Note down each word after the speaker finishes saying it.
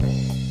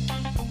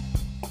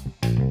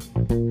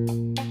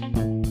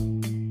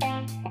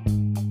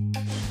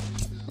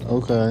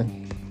Okay.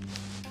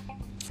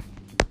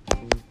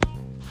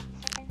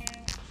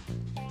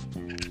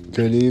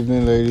 Good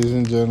evening, ladies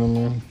and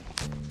gentlemen.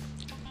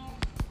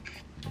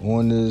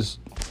 On this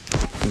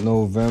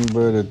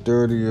November the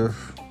 30th,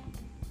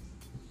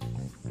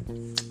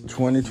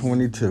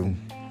 2022.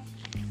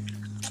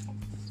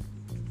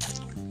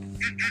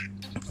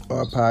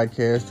 Our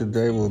podcast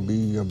today will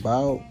be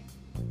about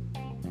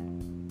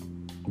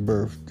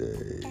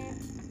birthday.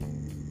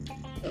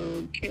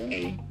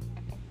 Okay.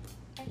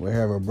 We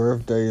have a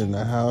birthday in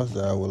the house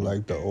that I would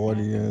like the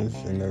audience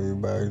and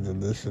everybody to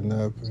listen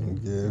up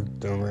and give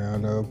the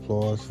round of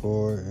applause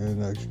for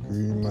and a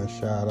scream a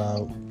shout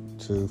out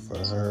to for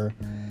her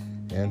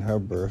and her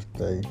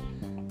birthday,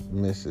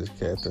 Mrs.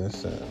 Catherine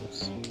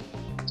Sims.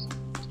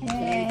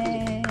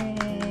 Yay!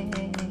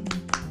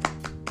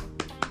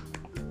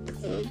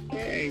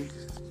 Okay.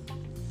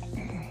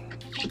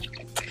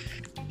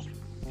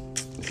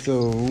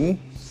 So,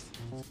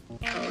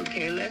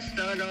 Okay, let's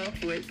start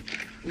off with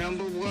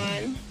number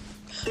one.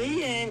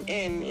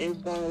 CNN is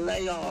going to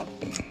lay off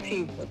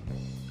people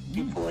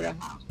before the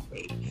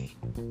holidays.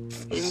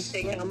 Didn't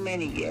say how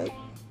many yet.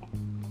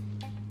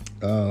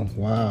 oh,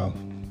 wow.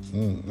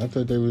 I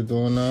thought they were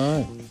doing all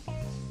right.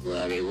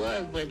 Well, they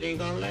was, but they're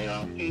going to lay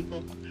off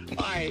people.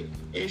 All right,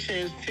 it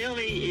says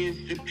Philly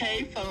is the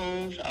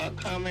payphones are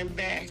coming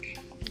back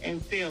in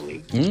Philly.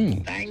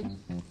 Thanks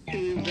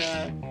to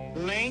the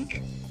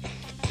link,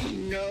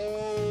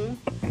 no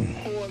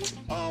courts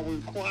are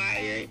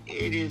required.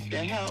 It is to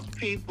help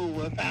people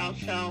without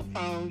cell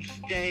phones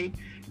stay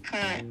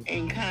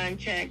in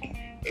contact.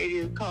 It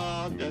is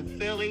called the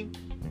Philly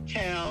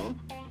Tel.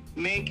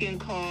 Making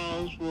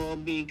calls will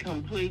be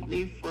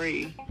completely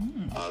free.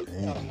 That's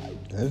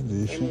And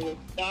decent. it will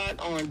start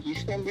on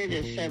December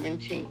the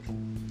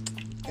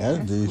 17th. That's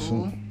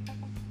decent.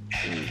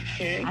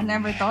 Okay? I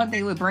never thought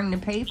they would bring the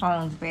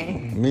payphones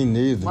back. Me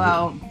neither.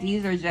 Well,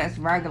 these are just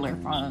regular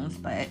phones,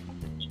 but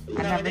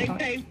No, never they thought-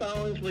 pay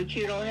phones, but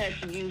you don't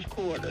have to use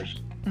quarters.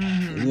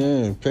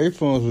 Yeah,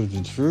 payphones was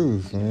the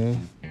truth,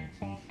 man.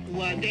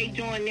 Well, they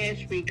doing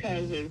this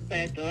because of the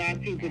fact a lot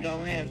of people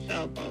don't have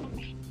cell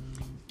phones.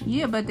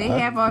 yeah, but they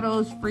have all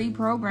those free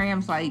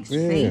programs like Yeah.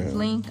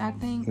 SafeLink, I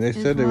think. They is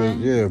said they was,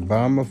 one.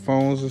 bomber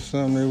phones or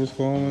something they was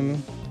calling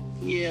them.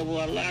 Yeah,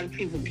 well, a lot of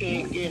people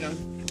can't get them.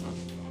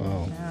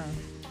 Oh. Yeah.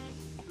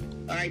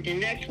 All right, the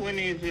next one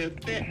is a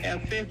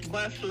fifth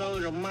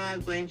busload of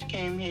migrants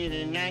came here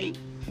tonight.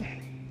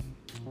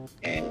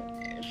 And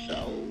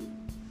so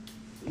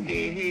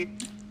they're here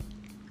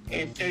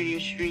at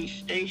 30th Street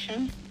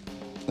Station.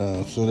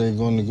 So they're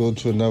going to go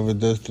to another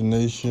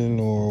destination,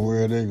 or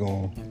where are they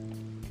going?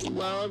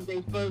 Well,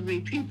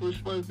 people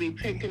supposed to be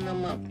picking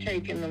them up,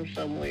 taking them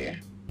somewhere.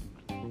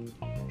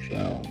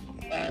 So,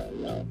 I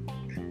don't know.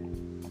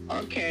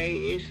 Okay,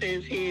 it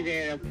says here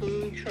that a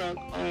food truck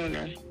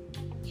owner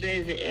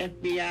says the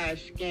FBI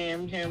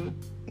scammed him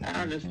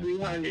out of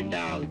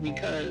 $300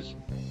 because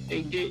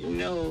they didn't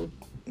know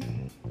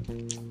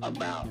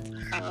about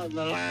how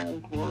the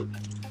lines work.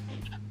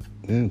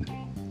 Mm.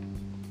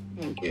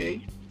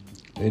 Okay?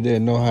 They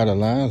didn't know how the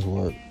lines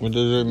work. What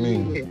does that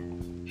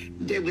mean?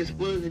 They were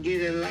supposed to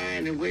get in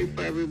line and wait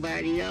for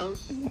everybody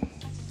else. And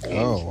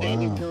Oh, instead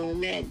wow. of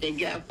doing that, they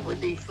got for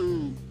their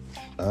food.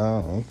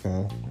 Oh,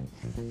 okay.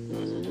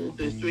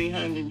 It's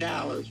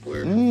 $300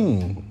 worth.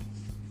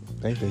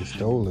 I think they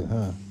stole it,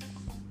 huh?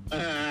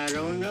 I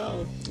don't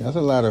know. That's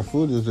a lot of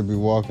food just to be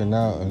walking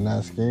out and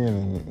not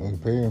scanning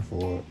and paying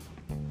for it.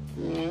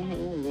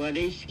 Well,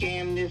 they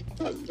scammed this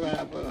truck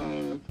driver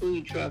on the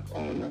food truck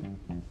owner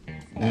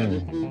out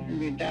of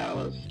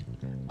 $300.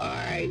 All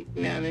right,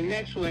 now the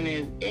next one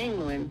is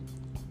England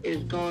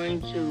is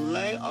going to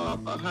lay off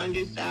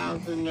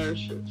 100,000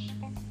 nurses.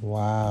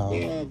 Wow.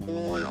 They are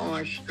going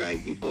on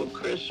strike before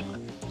Christmas.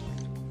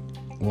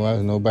 Why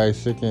is nobody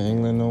sick in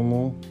England no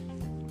more?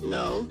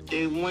 No,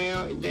 they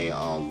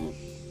are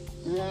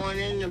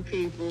warning the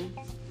people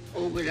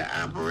over the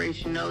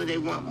operation. No, they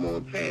want more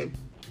pay.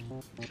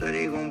 So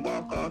they're going to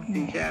walk off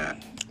the job.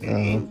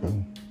 Okay.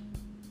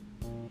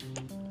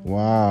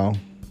 Wow.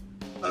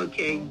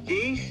 Okay,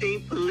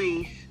 D.C.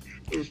 police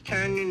is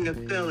turning to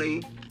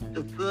Philly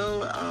to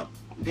fill up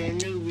their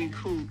new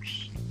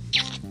recruits.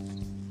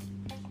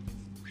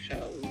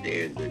 So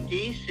there's the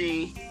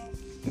D.C.,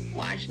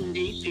 Washington,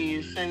 D.C.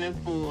 is sending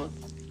for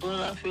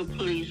Philadelphia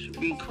police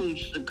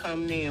recruits to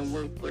come there and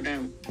work for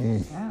them.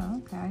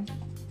 Oh, okay.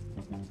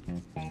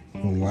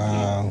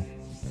 Wow.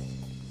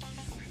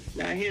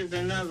 Now here's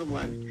another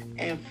one.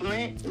 In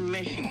Flint,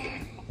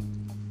 Michigan,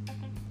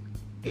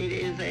 it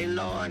is a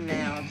law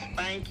now.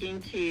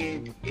 Spanking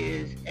kids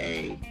is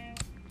a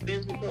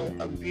physical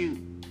abuse.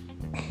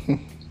 The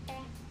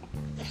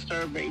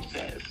survey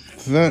says.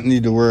 Flint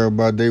need to worry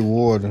about their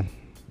water.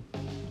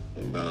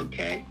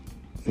 Okay.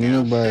 Ain't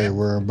nobody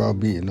worry about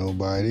beating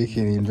nobody. They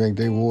can't even drink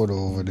their water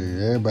over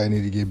there. Everybody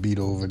need to get beat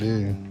over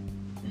there.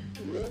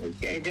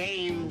 Okay, they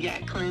ain't even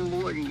got clean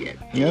water yet.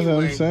 That's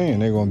what I'm saying.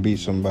 They're going to beat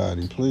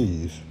somebody,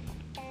 please.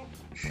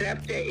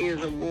 SEPTA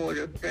is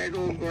awarded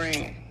federal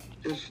grant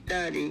to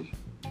study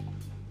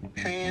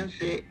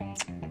transit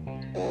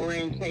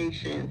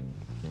orientation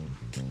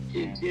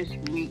is this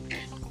week.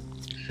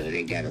 So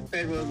they got a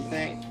federal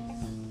bank,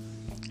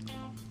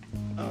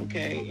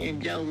 okay, in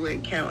Delaware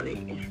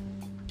County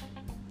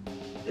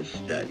to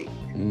study.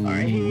 Mm-hmm. All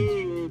right,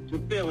 here is the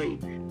Philly.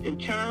 The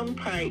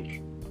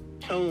Turnpike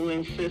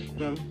tolling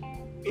system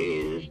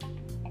is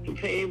to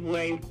pave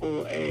way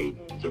for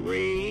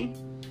 3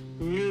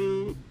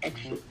 new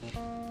exits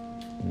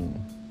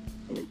in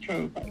the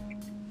Turnpike.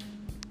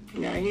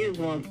 Now here's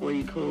one for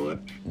you,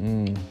 Claude.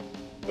 In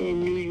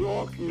New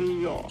York. New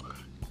York.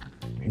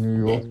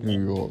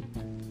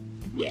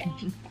 Yes.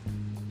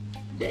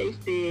 They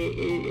said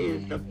it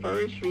is the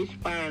first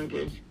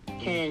responders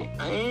can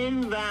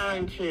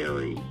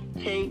involuntarily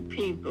take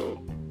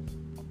people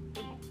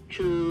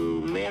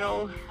to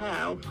mental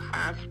health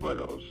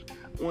hospitals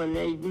when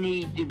they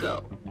need to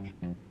go.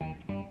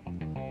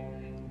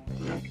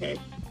 Okay.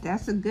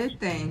 That's a good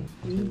thing.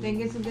 You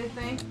think it's a good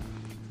thing?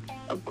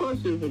 Of course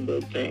it's a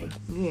good thing.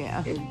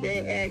 Yeah. If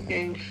they're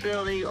acting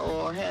silly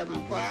or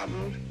having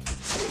problems, the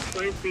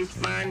first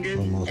responders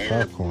Almost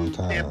and the popcorn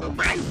police have a time.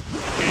 right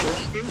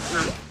to shoot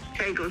them,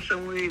 take them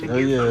somewhere to Oh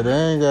get yeah, them. they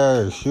ain't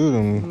gotta shoot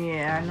them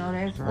Yeah, I know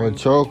that's or right.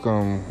 choke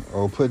them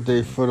or put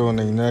their foot on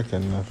their neck or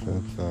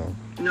nothing. So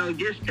No,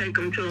 just take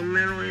them to a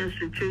mental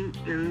institute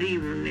and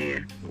leave them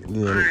there.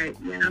 yeah. All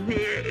right, now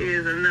here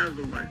is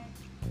another one.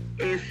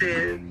 It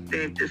says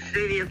that the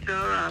city of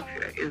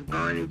Philadelphia is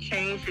going to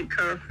change the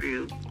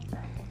curfew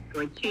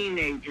for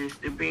teenagers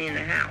to be in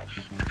the house.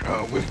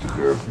 What's the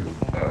curfew?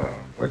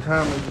 What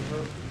time is the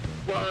curfew?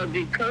 Well,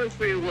 the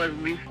curfew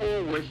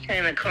was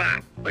 10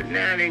 o'clock, but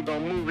now they're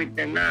going to move it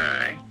to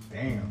 9.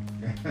 Damn.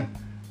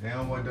 They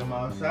don't want them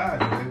outside.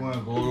 They want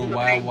to go to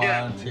Wild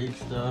and take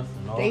stuff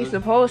and all They that.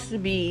 supposed to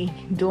be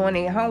doing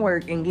their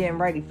homework and getting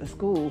ready for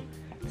school.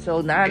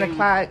 So 9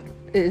 o'clock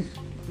is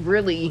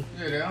really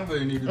Yeah, they don't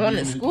really need to on be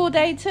the in school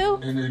day too.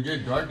 And it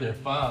get dark at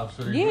 5,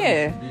 so they Yeah.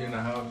 really should be in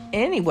the house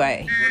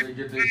Anyway. before they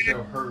get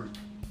themselves hurt.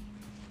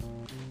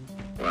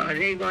 Well,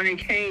 they're going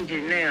to change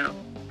it now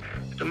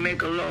to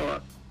make a law.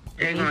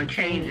 They're going to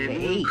change it.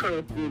 New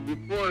curfew.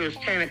 Before it was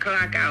 10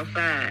 o'clock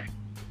outside.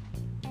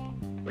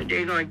 But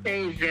they're going to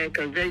change that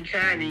because they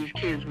tired of these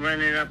kids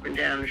running up and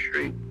down the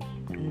street.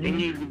 They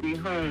need to be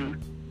home.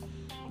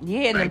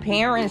 Yeah, and the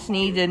parents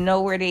need to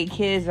know where their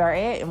kids are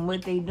at and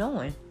what they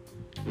doing.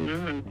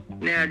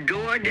 Mm-hmm. Now,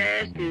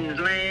 DoorDash is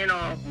laying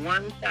off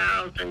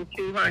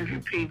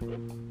 1,200 people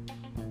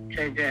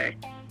today.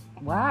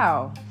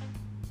 Wow.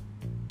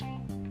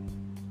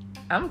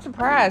 I'm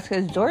surprised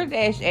because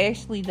DoorDash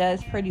actually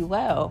does pretty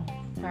well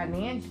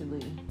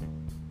financially.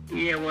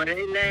 Yeah, well,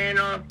 they laying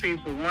off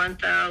people,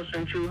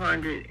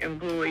 1,200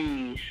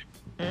 employees.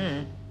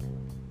 Mm.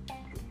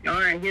 All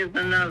right, here's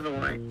another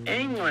one.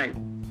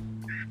 England.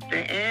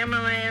 The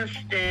ambulance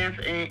staff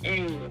in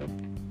England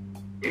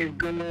is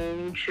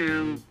going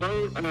to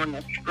vote on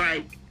a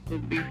strike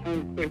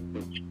before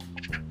Christmas.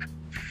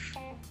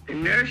 The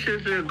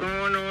nurses are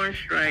going on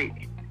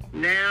strike.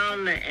 Now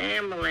the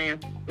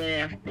ambulance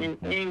staff in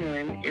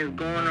England is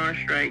going on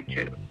strike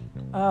too.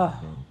 Oh,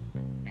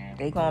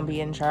 they gonna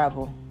be in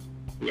trouble.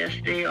 Yes,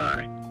 they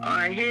are. All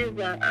right, here's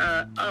an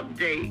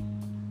update.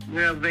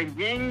 The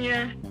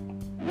Virginia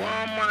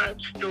Walmart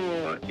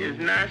store is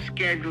not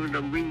scheduled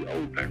to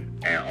reopen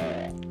at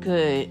all.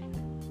 Good.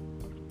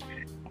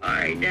 All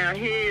right, now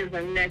here's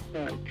the next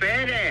one.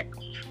 FedEx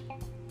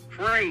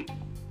Freight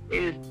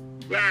is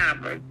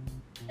drivers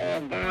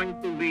are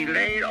going to be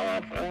laid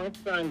off on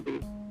Sunday,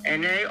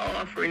 and they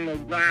offering the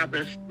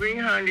drivers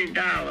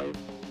 $300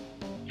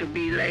 to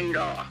be laid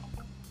off.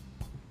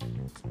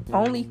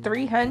 Only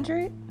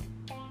 300?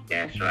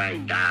 That's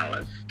right,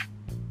 dollars.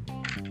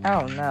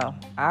 Oh no,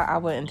 I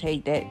wouldn't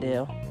take that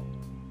deal.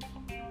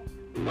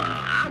 Well,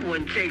 I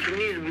wouldn't take it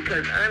either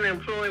because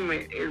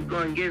unemployment is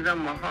going to give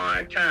them a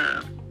hard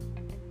time.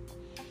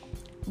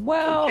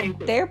 Well,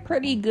 they're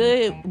pretty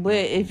good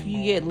with if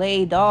you get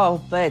laid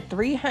off, but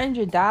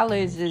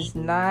 $300 is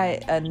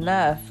not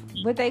enough.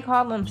 What they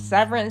call them,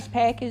 severance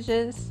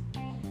packages?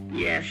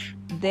 Yes.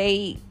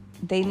 They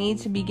need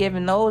to be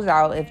giving those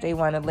out if they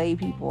want to lay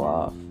people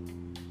off.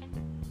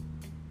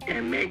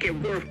 And make it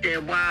worth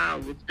their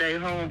while to stay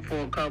home for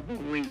a couple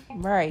of weeks.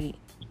 Right.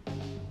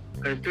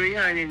 Because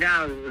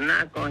 $300 is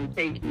not going to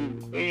take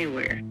you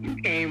anywhere. You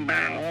can't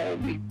buy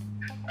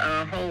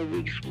a whole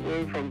week's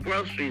worth of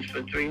groceries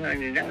for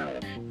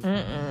 $300.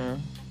 Mm-mm.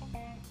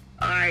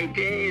 All right,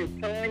 there is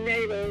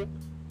tornado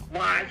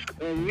watch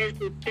in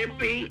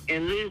Mississippi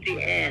and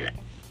Louisiana.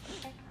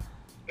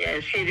 It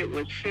has hit it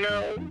with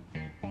snow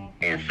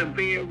and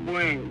severe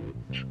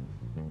winds.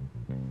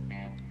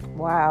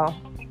 Wow.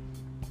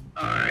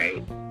 All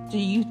right. Do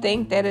you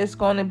think that it's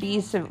going to be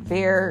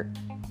severe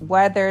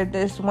weather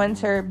this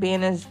winter,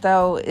 being as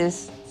though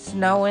it's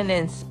snowing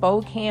in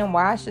Spokane,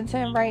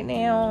 Washington right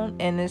now,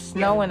 and it's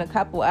snowing a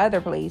couple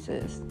other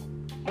places?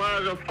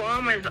 Well, the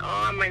Farmer's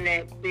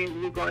Almanac said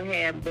we're going to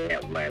have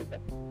bad weather.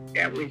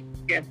 That was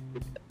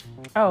yesterday.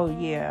 Oh,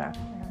 yeah. I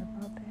forgot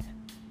about that.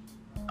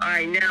 All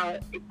right, now,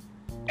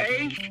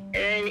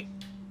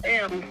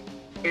 H&M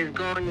is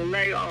going to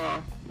lay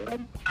off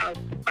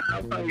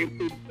 1,500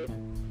 people.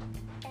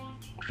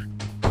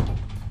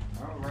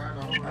 All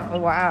right. Oh,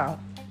 wow.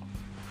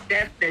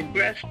 That's the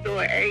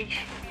drugstore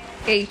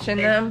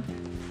H&M.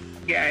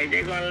 Yeah,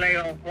 they're going to lay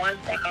off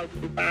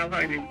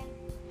 1,500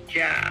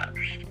 jobs.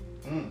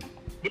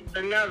 It's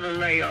another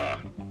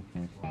layoff.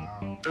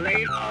 Wow.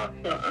 Layoff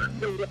for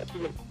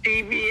underrepresented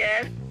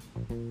CBS,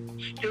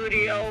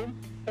 Studio,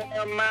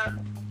 Paramount,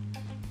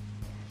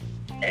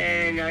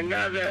 and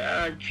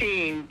another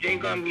team. They're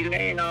going to be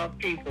laying off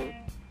people.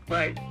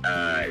 But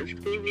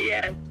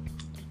CBS,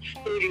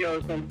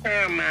 Studios, and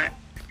Paramount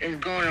is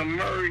going to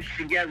merge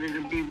together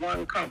to be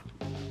one company.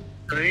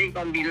 So they're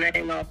going to be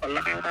laying off a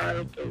lot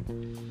of people.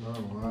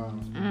 Oh, wow.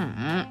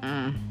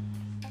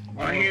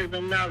 Well, here's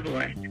another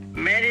one.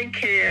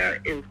 Medicare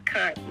is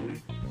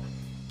cutting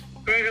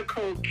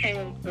critical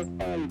cancer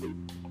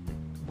funding.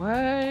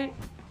 What?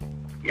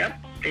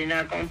 Yep, they're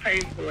not going to pay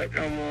for it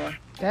no more.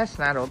 That's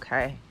not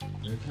okay.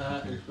 They're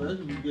tired, especially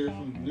when you get it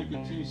from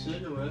nicotine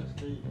cigarettes.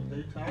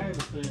 They tired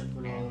of paying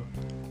for all.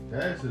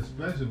 That's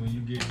expensive when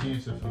you get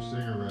cancer from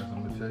cigarettes.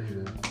 I'm gonna tell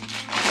you that.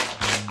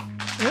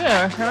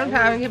 Yeah,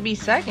 sometimes it could be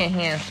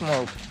secondhand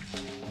smoke.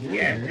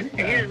 Yeah,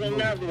 here's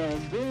another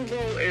one.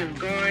 Google is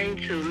going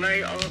to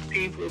lay off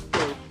people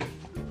too.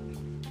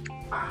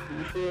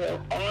 So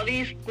all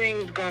these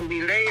things going to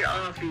be laid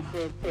off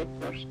before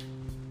Christmas.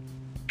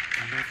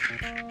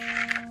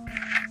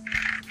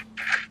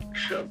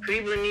 So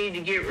people need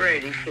to get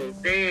ready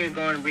because there's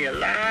going to be a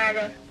lot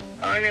of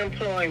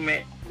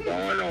unemployment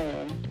going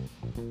on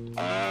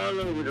all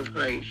over the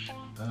place.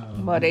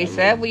 Well, they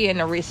said we in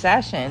a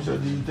recession. So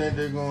do you think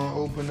they're gonna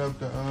open up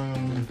the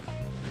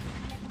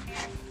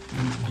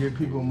give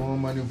people more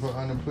money for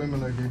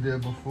unemployment like they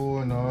did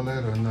before and all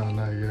that, or no,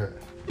 not yet?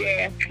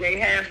 Yeah, they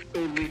have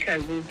to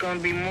because there's going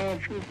to be more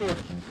people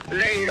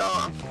laid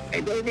off.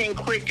 If they didn't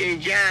quit their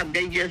job,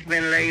 they just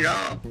been laid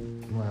off.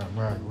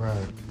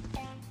 Right.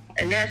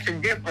 And that's the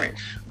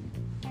difference.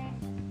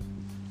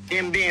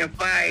 Them being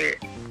fired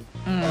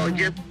or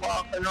just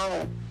walking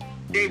on.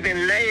 They've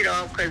been laid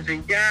off because the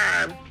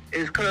job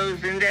is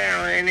closing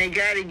down and they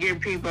got to give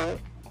people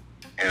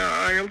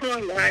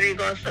unemployment. How they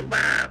going to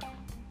survive?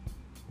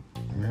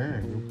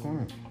 Yeah, good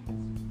point.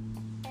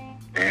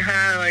 And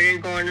how are they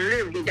going to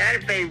live? They got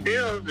to pay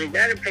bills. They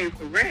got to pay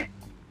for rent.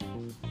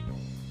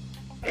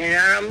 And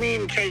I don't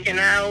mean taking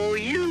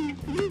IOU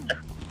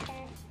either.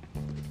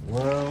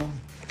 Well,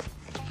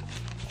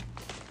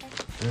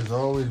 there's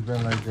always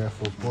been like that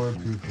for poor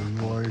people.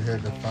 You always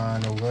had to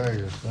find a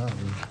way or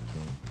something.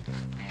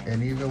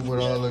 And even with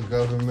all the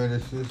government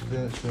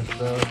assistance and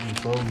stuff and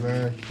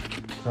programs,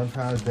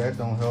 sometimes that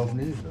don't help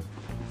neither.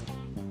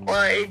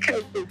 Well, it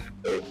takes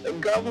the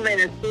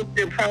government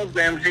assisted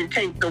programs. It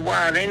takes a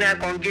while. They're not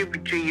going to give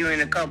it to you in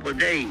a couple of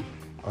days.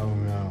 Oh,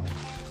 no.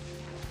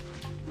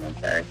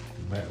 Okay.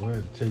 That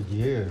would take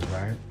years,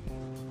 right?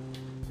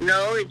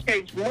 No, it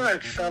takes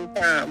months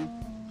sometimes.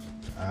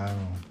 I don't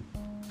know.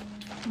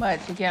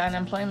 What, to get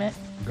unemployment?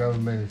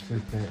 Government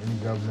assistance, any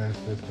government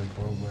assistance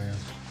program.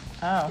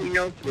 Oh. You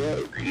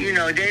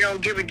know, they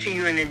don't give it to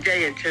you in a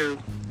day or two.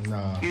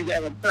 No. You got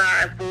to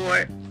apply for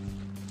it,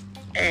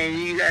 and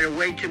you got to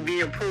wait to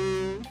be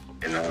approved,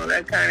 and all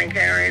that kind of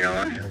carrying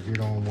on. Like get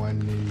on one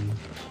knee,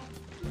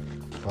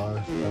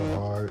 bust the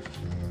heart,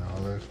 and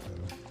all that stuff.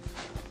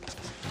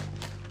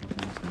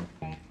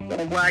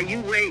 So while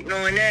you waiting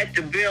on that,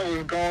 the bill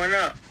is going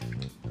up.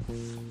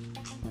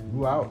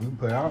 You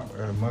put out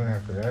money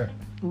after that.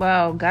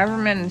 Well,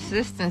 government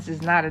assistance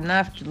is not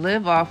enough to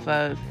live off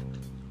of,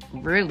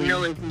 really.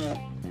 No, it's not.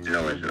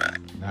 No, it's not.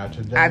 Not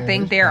today. I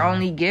think they're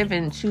only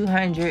giving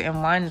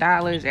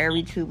 $201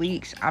 every 2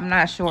 weeks. I'm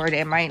not sure.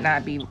 That might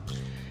not be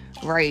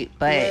right,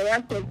 but... Yeah,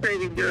 that's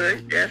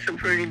a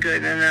pretty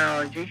good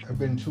analogy. I've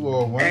been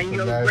 201 for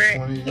the last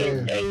 20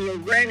 years. And your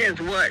rent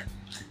is what?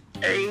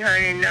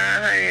 $800,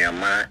 $900 a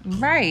month?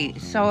 Right.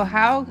 So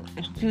how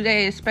do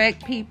they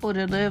expect people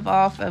to live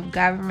off of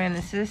government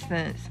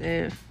assistance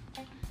if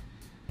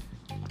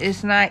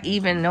it's not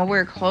even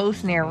nowhere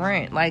close near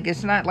rent? Like,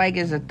 it's not like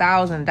it's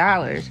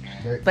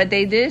 $1,000. But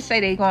they did say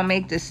they're going to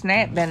make the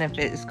SNAP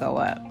benefits go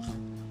up.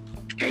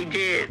 They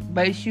did.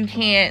 But you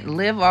can't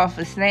live off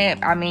of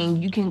SNAP. I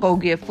mean, you can go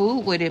get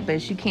food with it,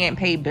 but you can't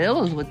pay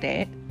bills with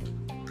that.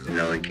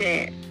 No, it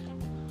can't.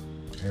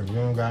 If you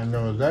don't got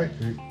no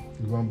electric,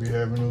 you won't be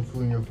having no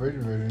food in your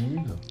refrigerator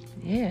either.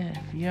 Yeah,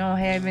 if you don't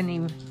have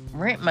any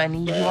rent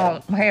money, you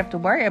won't have to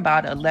worry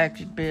about an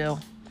electric bill.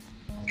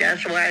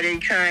 That's why they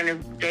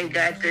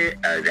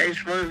they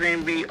supposed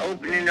to be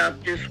opening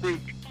up this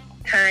week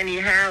tiny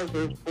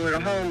houses for the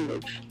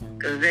homeless.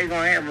 Because they're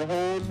going to have a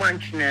whole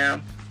bunch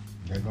now.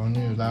 They're going to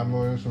need a lot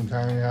more than some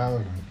tiny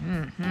houses.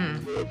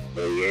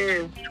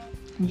 Yeah.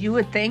 You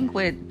would think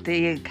with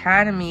the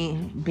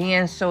economy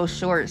being so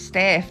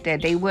short-staffed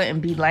that they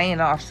wouldn't be laying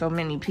off so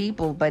many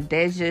people, but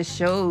that just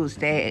shows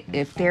that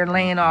if they're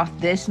laying off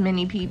this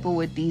many people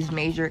with these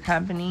major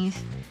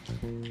companies,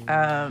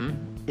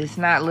 it's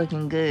not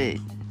looking good.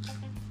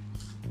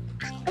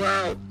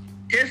 Well,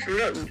 this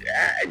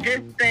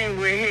thing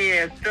we're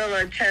here,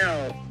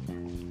 Philatel,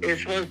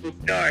 it's supposed to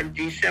start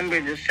December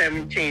the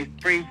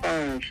 17th, free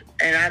phones.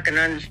 And I can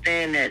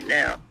understand that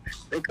now.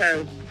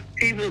 Because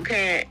people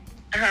can't,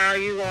 how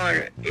you want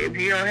it, if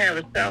you don't have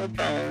a cell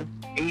phone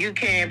and you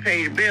can't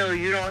pay the bill,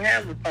 you don't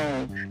have a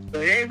phone. So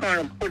they're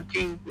going to put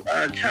these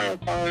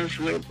telephones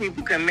where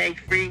people can make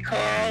free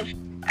calls.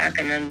 I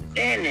can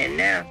understand that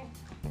now.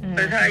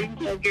 But how you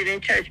going to get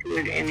in touch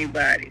with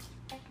anybody?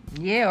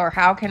 Yeah, or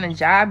how can a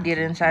job get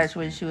in touch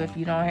with you if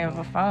you don't have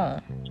a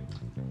phone?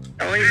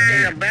 The only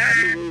thing about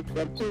it is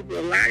that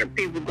a lot of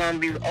people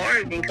going to be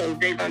arguing because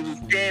they're going to be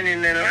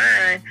standing in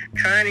line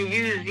trying to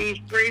use these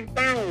free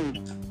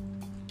phones.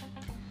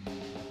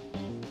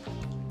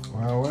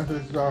 Well, once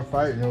they start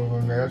fighting over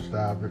them, they'll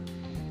stop it.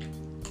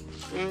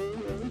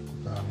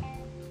 Mm-hmm. So,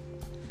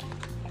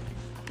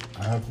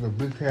 I have to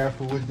be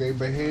careful with their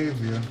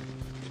behavior.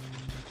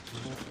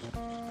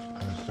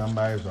 Because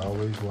somebody's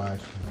always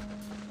watching.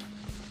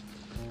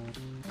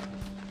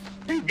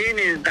 And then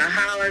is the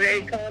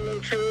holiday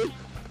coming too.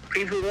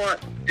 People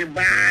want to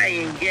buy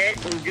and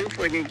get and do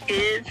for their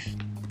kids.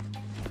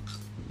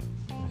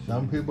 And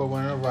some people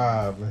want to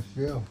rob and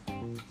steal.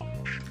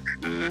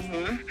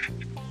 Mm-hmm.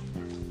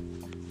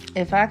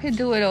 If I could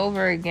do it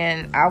over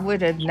again, I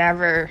would have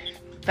never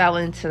fell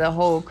into the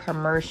whole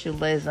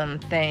commercialism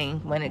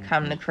thing when it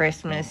comes to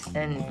Christmas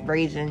and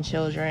raising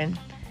children.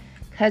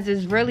 Because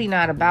it's really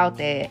not about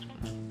that.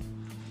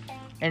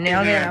 And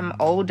now that I'm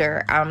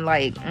older, I'm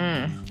like,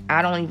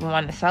 I don't even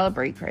want to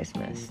celebrate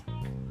Christmas.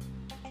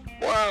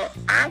 Well,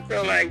 I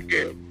feel like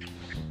the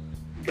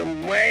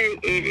way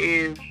it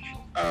is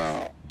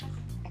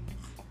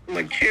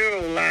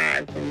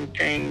materialized and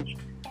things,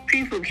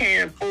 people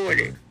can't afford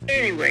it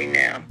anyway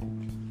now.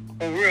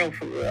 For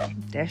real.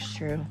 That's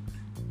true.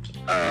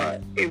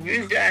 If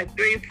you got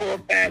 3, 4,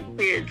 5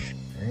 kids,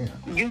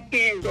 you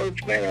can't go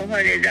spend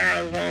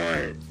 $100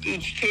 on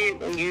each kid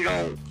when you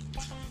don't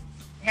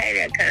have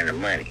that kind of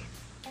money.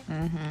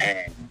 Mm-hmm.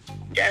 And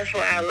that's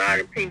why a lot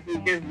of people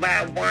just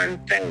buy one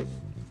thing.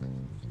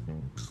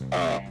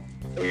 And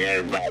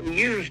everybody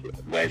used it.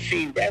 But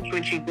see, that's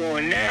what you're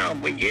doing now.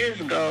 But years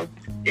ago,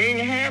 they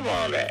didn't have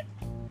all that.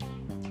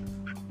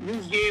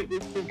 You did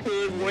what you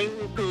could, when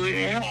you could,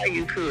 and how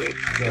you could.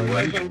 So it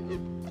wasn't.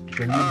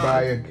 So you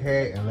buy a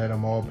cat and let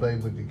them all play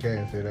with the cat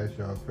and say that's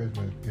your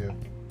Christmas gift.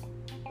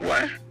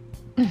 What?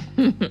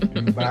 You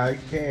buy a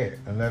cat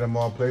and let them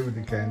all play with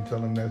the cat and tell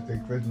them that's their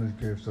Christmas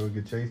gift so it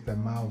can chase that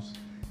mouse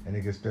and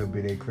it can still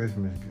be their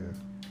Christmas gift.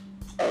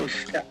 Oh,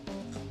 stop.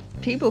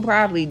 People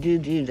probably do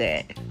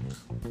that.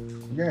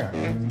 Yeah,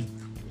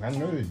 I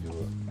know they do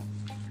it.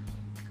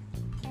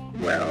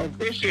 Well,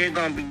 this year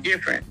gonna be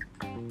different.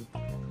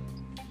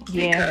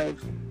 Yeah.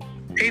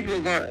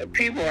 Because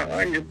people are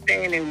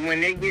understanding when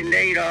they get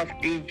laid off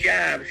these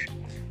jobs,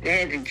 they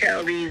had to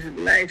tell these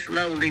nice,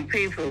 lovely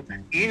people,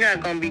 you're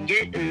not gonna be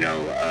getting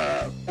no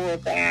 4 or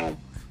 5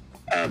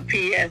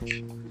 PS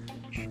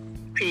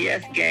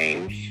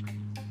games.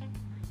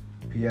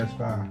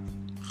 PS5.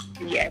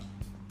 Yes.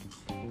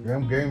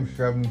 Them games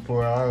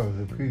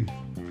 $74 a piece.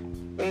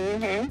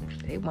 Mm-hmm.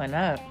 They went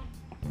up.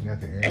 You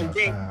got the air And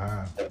then,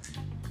 high.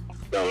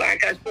 so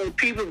like I said,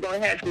 people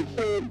gonna have to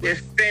curb their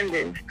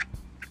spending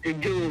to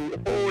do a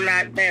whole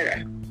lot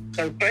better.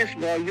 Because first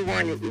of all, you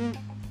want to eat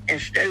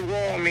and stay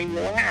warm in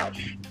your house.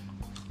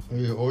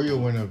 Yeah, oil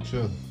went up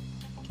too.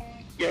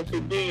 Yes,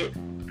 it did.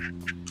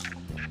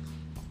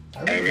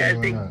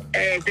 Everything went up.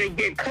 As it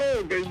get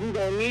colder, you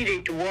don't need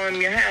it to warm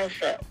your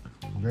house up.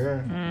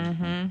 Yeah.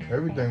 Mm-hmm.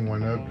 Everything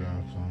went up now,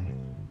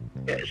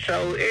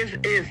 So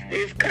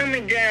it's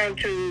coming down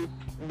to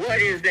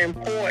what is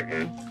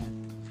important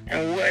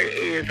and what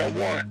is a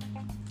want.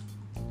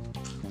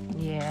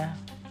 Yeah.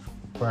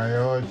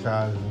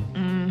 Prioritizing.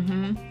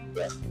 Mm-hmm.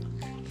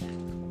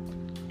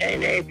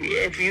 And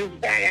if you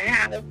got a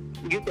house,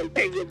 you can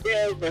pay your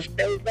bills and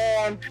stay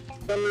warm.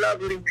 Some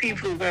lovely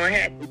people gonna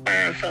have to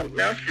find something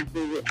else to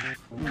do.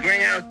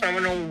 Bring out some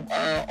of them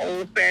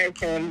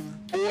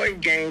old-fashioned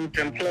board games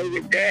and play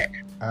with that.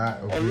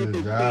 Or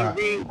look at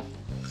TV.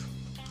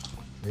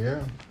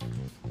 Yeah.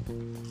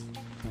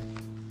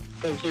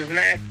 Because it's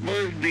not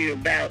supposed to be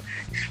about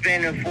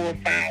spending $400 or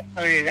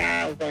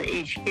 $500 on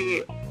each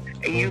kid,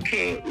 and you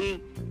can't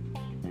eat.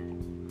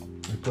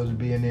 You're supposed to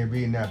be in there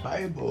reading that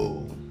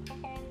Bible.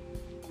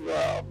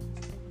 Well,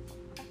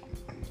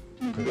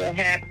 what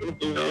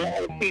happens is a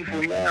lot of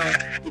people now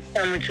is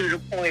coming to the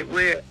point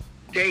where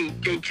they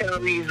tell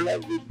these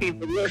lovely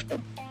people,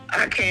 listen,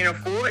 I can't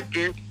afford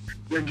this.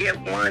 You get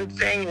one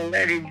thing and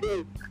let it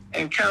do.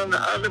 And tell the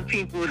other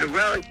people, the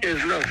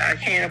relatives, look, I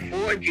can't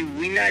afford you.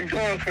 We're not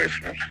doing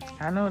Christmas.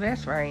 I know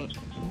that's right.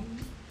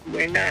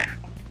 We're not.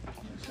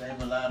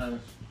 Save a lot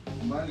of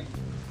money.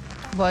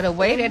 But the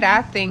way that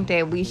I think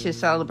that we should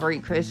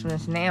celebrate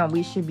Christmas now,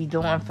 we should be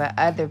doing for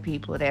other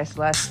people that's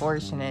less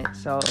fortunate.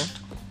 So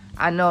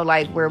I know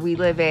like where we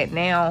live at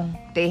now,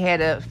 they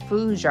had a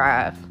food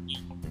drive.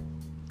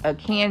 A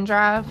can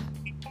drive?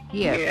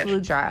 Yeah,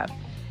 food drive.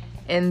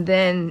 And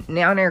then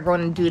now they're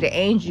going to do the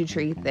angel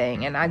tree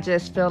thing. And I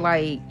just feel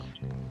like,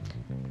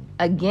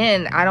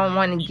 again, I don't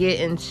want to get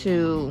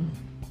into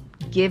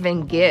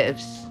giving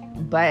gifts,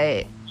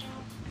 but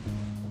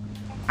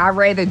I'd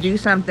rather do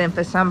something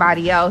for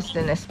somebody else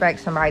than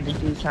expect somebody to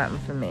do something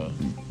for me.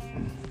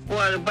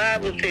 Well, the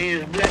Bible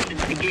says, blessed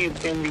to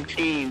give and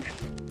receive.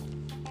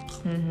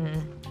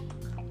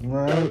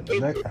 Well,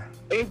 So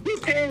it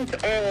depends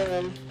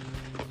on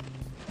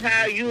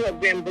how you have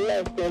been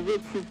blessed and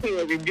what you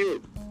care to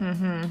do.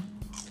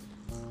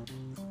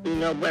 You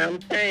know, but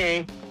I'm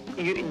saying,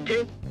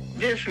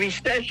 this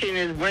recession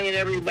is bringing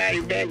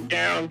everybody back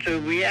down to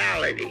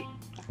reality.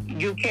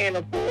 You can't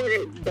afford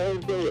it,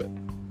 don't do it.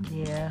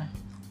 Yeah.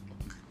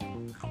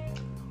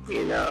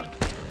 You know.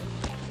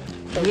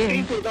 So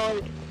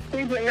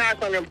people are not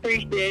going to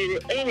appreciate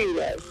it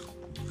anyway.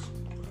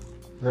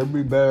 they'd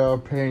be better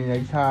off paying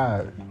their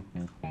tithes.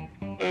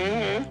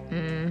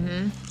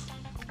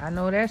 I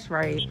know that's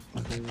right.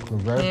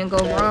 That's, Can't go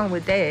wrong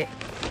with that.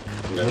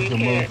 No, that's you the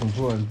can't. most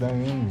important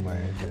thing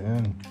anyway at the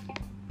end.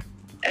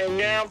 And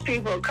now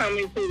people are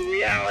coming to the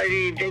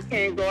reality they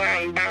can't go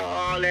out and buy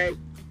all that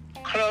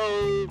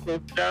clothes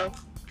and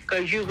stuff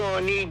because you're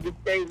going to need to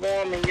stay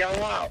warm in your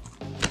house.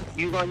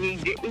 You're going to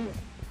need to eat.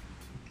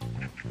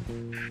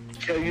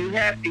 So you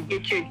have to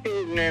get your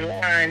children in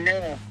line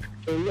now.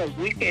 So look,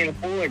 we can't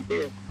afford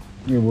this.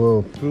 Yeah,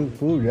 well,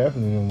 food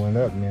definitely went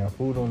up now.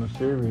 Food on the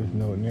serious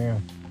note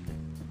now.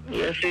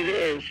 Yes, it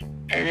is.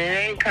 And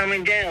it ain't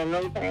coming down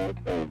no time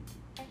soon.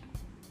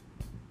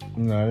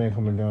 No, it ain't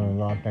coming down a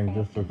lot. I think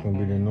this is going to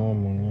be the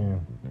normal now.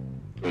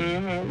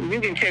 You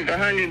can take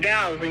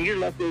 $100 and you're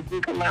lucky if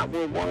you come out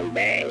with one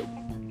bag.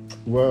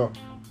 Well,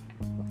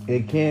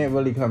 it can't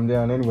really come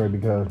down anyway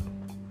because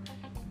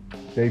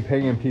they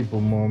paying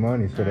people more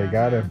money, so they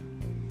gotta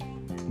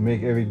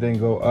make everything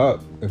go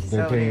up if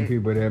they're paying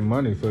people that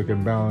money so it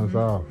can balance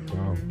off.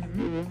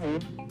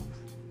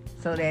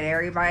 So that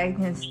everybody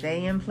can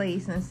stay in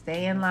place and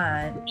stay in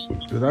line.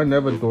 Because I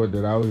never thought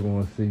that I was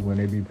going to see when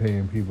they be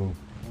paying people,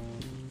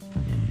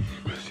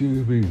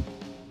 excuse me,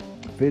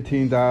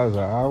 $15 an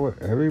hour.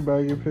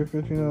 Everybody get paid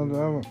 $15 an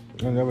hour.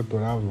 I never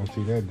thought I was going to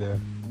see that day.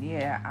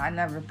 Yeah, I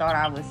never thought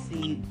I would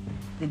see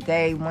the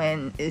day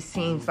when it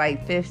seems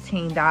like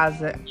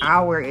 $15 an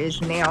hour is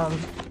now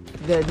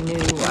the new,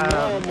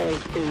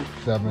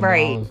 $7.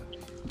 right,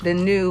 the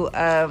new,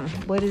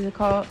 what is it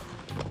called?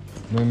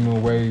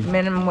 Minimum wage.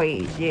 Minimum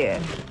wage,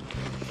 yeah.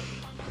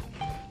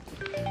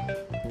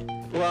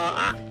 Well,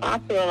 I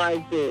feel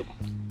like this.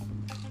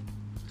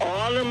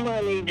 All the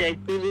money that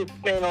you just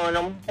spent on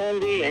them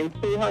 $100 and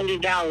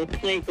 $200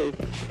 sneakers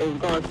is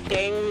going to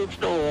stay in the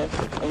store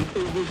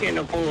until you can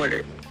afford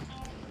it.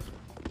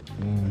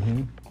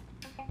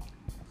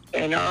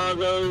 And all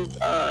those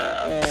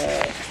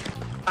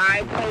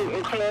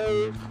high-potent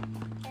clothes,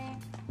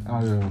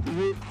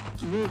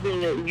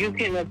 you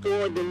can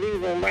afford to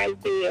leave them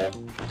right there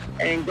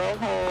and go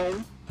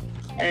home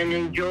and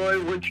enjoy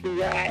what you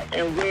got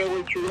and wear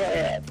what you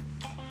have.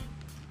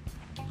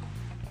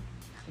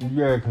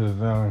 Yeah, because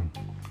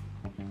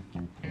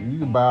you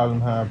can buy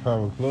them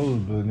high-powered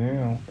clothes, but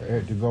now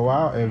to go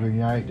out every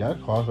night,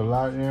 that costs a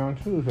lot now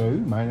too, so you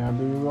might not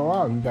be able to go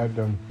out. You got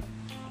them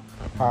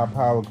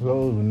high-powered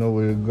clothes with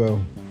nowhere to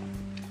go.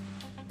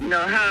 No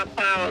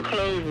high-powered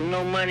clothes with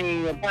no money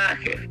in your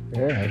pocket.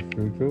 Yeah, that's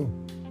true too.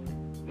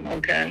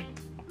 Okay.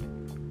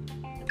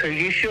 Because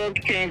you sure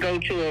can't go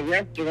to a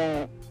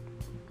restaurant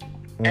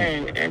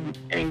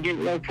and get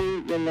no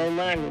food with no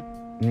money.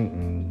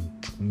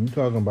 You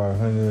talking about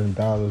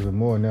 $100 or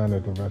more now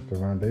at the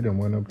restaurant. They done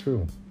went up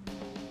too.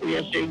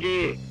 Yes, they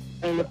did.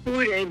 And the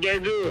food ain't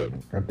that good.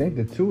 I think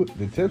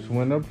the tips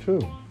went up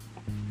too.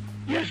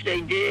 Yes,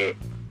 they did.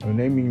 And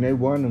they mean they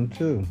won them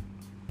too.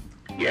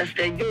 Yes,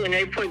 they do. And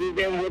they put it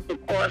in with the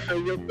cost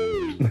of your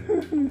food.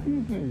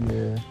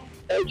 Yeah.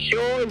 They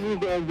sure you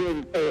gonna get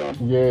it to them.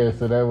 Yeah,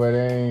 so that way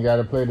they ain't got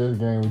to play this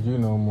game with you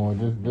no more.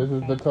 This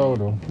is the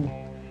total.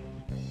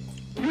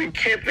 With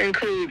tip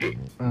included.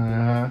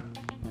 Uh-huh.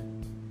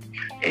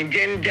 And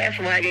then that's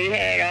why they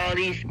had all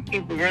these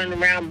people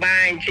running around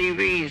buying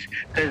TVs,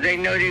 because they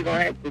know they're going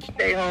to have to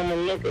stay home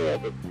and look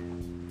at it.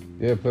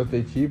 Yeah, plus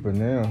they cheaper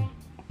now.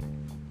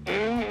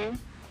 You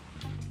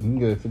can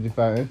get a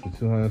 55 inch for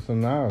 $200-some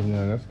now.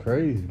 That's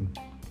crazy.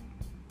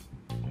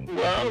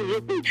 Well,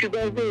 look what you're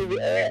going to do.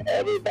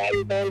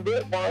 Everybody's going to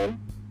get one.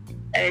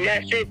 And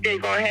that's it they're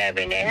going to have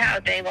in their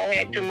house. They ain't going to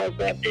have too much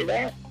after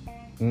that.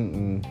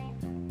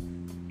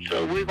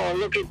 So we're going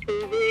to look at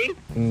TV.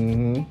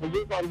 And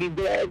we're going to be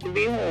glad to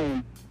be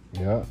home.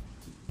 Yeah.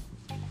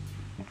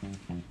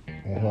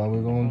 That's all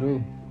we're going to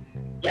do.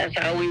 That's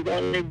how we're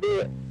going to do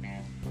it.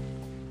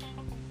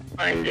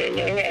 And then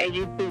they had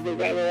you people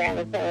running around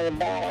and trying to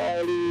buy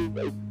all these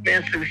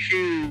expensive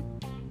shoes.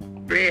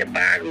 Red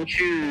bottom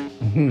shoes.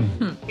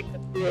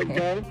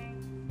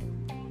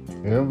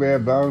 Them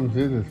red bottoms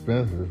is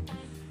expensive.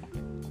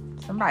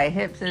 Somebody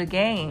hip to the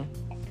game.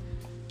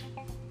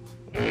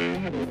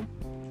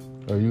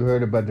 Oh, you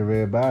heard about the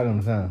red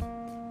bottoms, huh?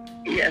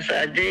 Yes,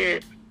 I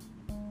did.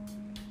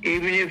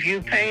 Even if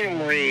you paint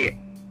them red.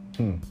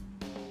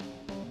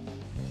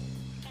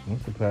 I'm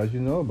surprised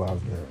you know about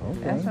that. Okay.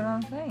 That's what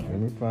I'm saying. Let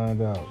me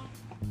find out.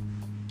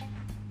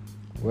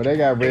 Well, they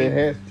got red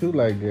hats too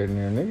like that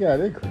now.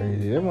 They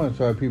crazy. They want to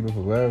charge people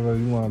for whatever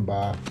you want to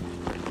buy.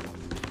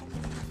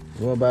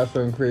 You want to buy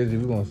something crazy,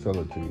 we're going to sell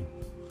it to you.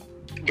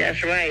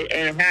 That's right,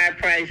 and a high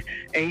price,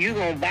 and you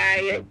going to buy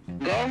it,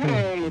 go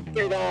home and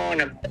put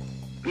on a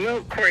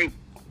milk crate,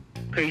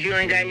 because you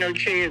ain't got no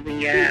chairs in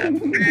your house.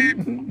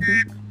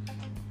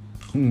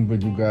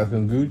 But you got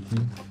some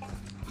Gucci.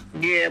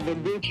 Yeah,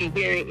 but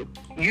Gucci,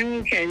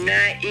 you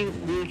cannot eat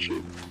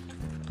Gucci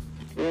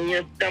when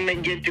your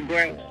stomach gets the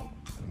ground.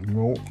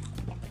 Nope.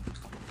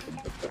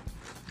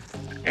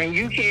 And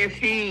you can't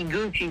feed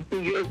Gucci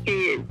to your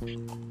kids.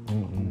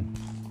 Mm-mm.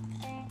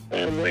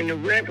 And when the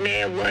rent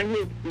man wants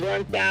his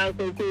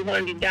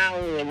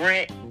 $1,200 of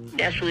rent,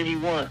 that's what he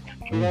wants.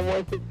 He don't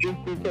want the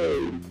Gucci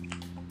paid.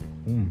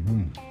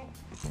 Mm-hmm.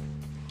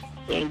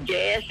 And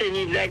gas and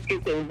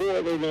electric and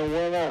water then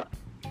went up.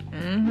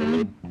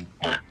 Mm-hmm.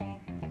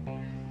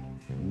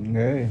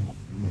 Hey,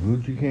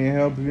 Gucci can't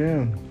help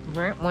them.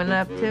 Rent went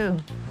up too.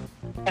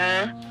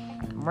 Huh?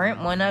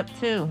 Rent went up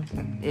too.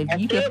 If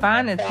you can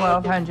find a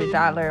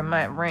 $1,200 a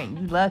month rent,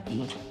 you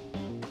lucky.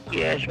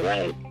 Yes,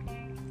 right.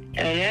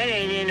 And that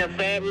ain't in a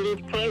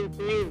fabulous place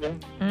either.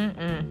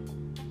 Mm-mm.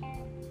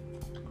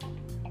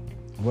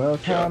 Well,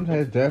 times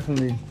has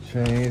definitely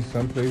changed.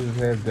 Some places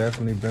have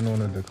definitely been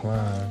on a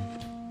decline.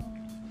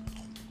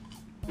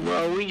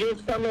 Well, we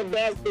just coming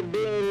back to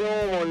being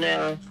normal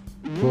now.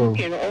 You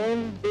can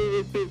only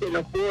do what you can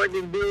afford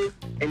to do,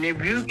 and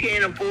if you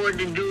can't afford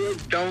to do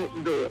it,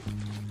 don't do it.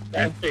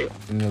 That's it.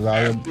 And a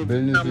lot of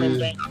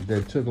businesses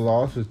that took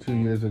losses 2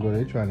 years ago,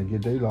 they trying to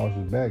get their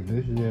losses back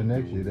this year and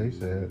next year, they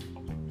said.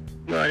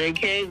 No, they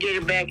can't get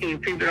it back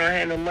if people don't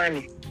have no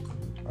money.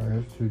 Oh,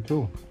 that's true,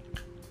 too.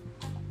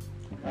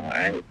 All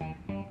right.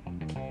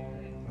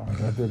 I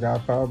guess they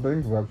got filed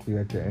bankruptcy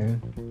at the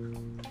end.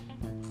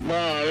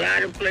 Well, a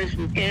lot of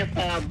places can't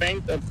file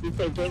bankruptcy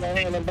because they don't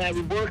have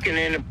nobody working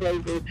in the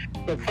places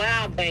to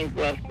file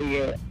bankruptcy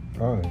yet.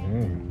 Oh,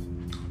 man.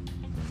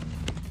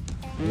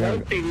 No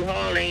City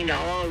Hall ain't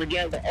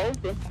altogether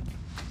open.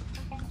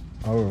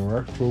 Oh,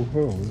 that's cool,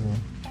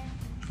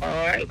 yeah.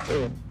 All right,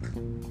 cool.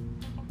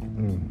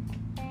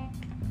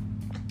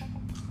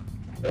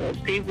 So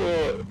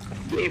people,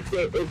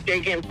 if they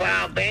can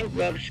file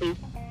bankruptcy,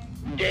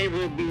 they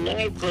would be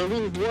nice, but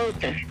who's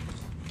working?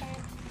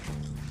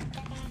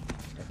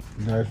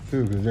 That's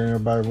true, because ain't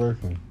nobody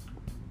working.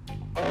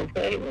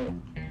 Okay, well,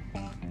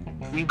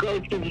 you go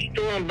to the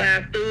store and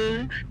buy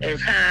food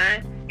that's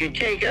high, you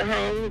take it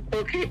home,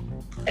 cook it,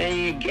 and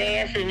your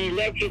gas and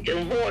electric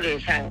and water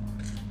is high.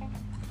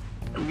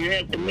 You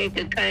have to make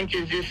a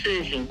conscious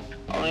decision.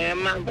 Or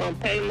am I going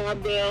to pay my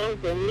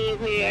bills and live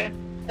here,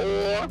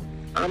 or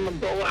I'm going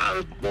to go out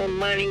and spend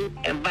money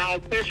and buy a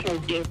Christmas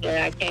gift that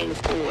I can't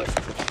afford?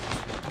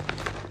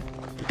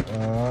 All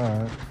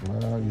right.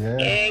 Well, yeah.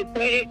 And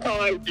credit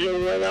cards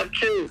went up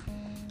too.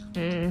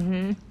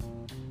 Mm-hmm.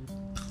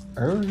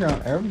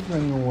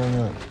 Everything went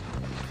up.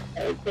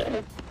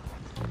 Okay.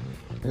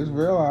 It's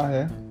real out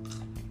here.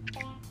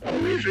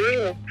 Oh, it's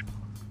real.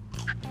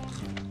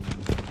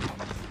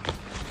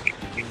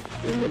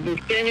 The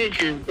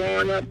percentage is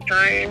going up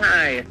higher and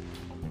higher.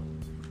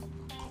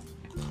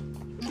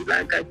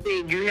 Like I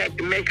said, you have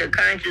to make a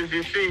conscious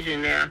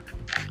decision now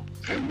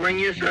and bring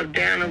yourself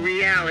down a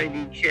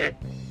reality check.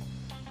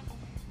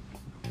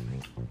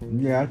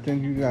 Yeah, I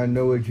think you gotta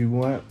know what you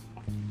want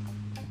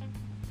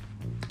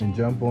and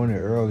jump on it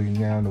early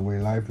now the way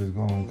life is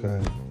going,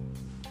 because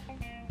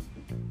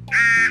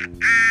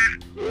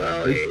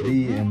it's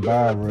be and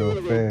buy real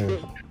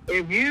fast.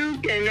 If you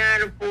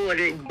cannot afford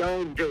it,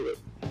 don't do it.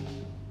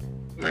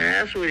 Man,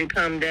 that's what it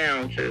comes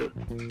down to.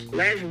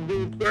 Let's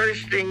do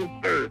first things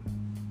first.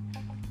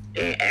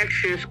 And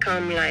extras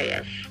come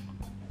last.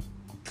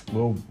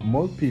 Well,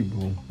 most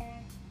people,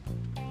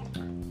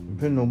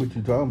 depending on what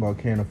you're talking about,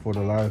 can't afford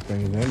a lot of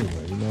things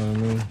anyway. You know what I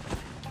mean?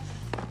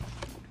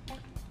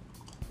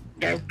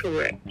 That's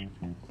correct.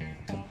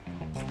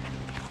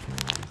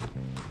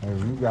 If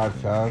you got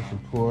child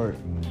support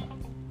and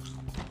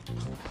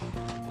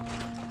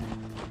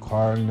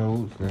car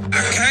notes and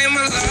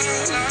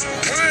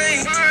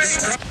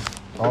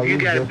all you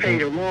gotta pay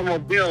the normal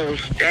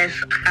bills, that's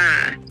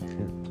high.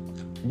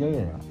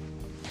 Yeah.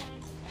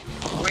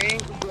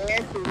 Rent,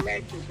 gas, and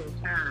electric is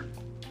high.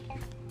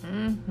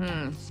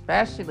 Mm-hmm.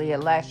 Especially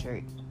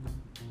electric.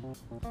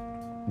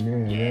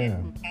 Yeah.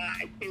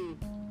 High too.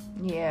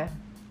 Yeah.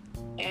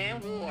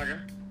 And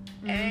water.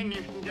 And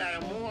if you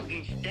got a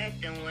mortgage, that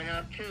done went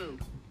up too.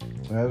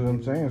 That's what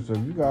I'm saying. So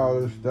if you got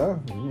all this stuff,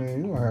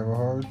 man, you're gonna have a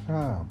hard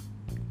time.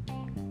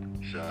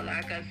 So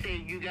like I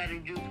said, you gotta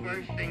do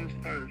first things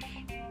first.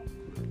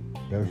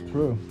 That's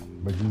true.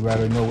 But you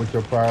gotta know what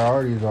your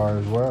priorities are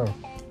as well.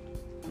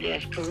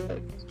 That's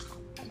correct.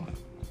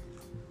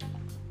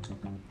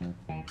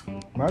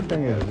 My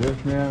thing is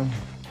this, man.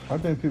 I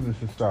think people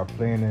should stop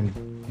planning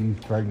these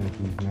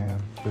pregnancies,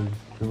 man. Because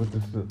with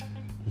the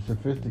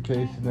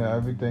sophistication of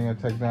everything and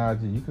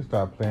technology, you can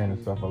start planning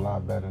stuff a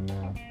lot better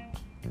now.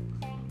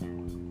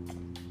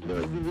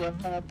 But you will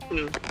have to.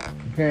 You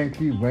can't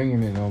keep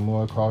bringing it no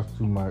more. It costs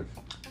too much.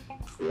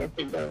 Yes,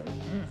 it does.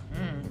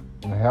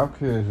 And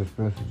healthcare is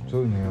expensive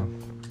too now.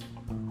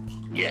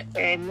 Yeah,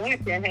 and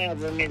not to have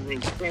them is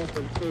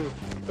expensive too.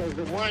 Because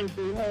the ones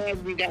you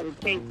have, you got to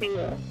take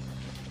care of.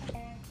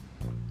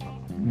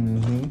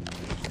 Mm-hmm.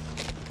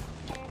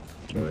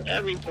 So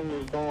everything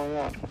is going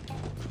up.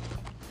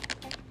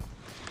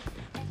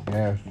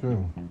 Yeah, it's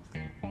true.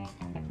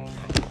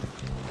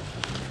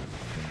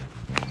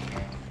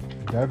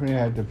 Definitely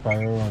have to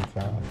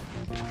prioritize.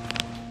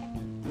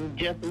 You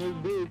definitely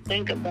do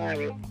think about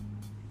it.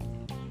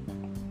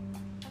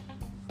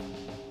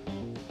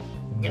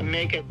 And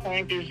make a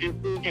conscious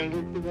decision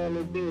what you want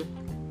to do.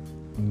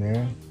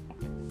 Yeah.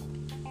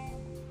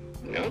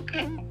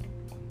 Okay.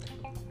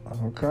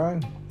 Okay.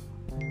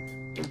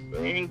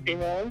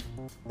 Anything else?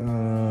 Do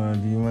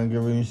you want to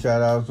give any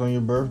shout outs on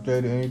your birthday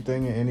to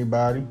anything or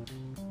anybody?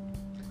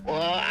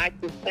 Well, I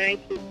just thank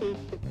you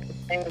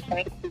and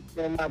thank you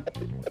for my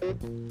birthday.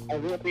 I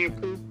really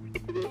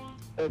appreciate it.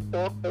 For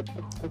talking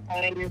for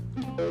kindness.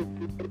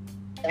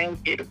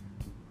 Thank you.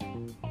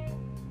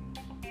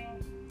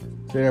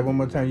 Say that one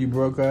more time. You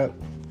broke up.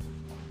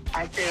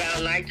 I said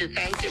I'd like to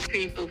thank the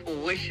people for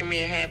wishing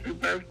me a happy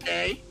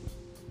birthday,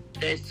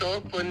 their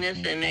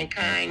thoughtfulness and their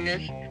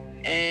kindness,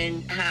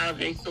 and how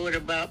they thought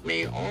about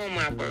me on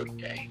my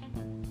birthday,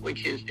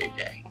 which is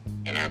today.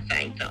 And I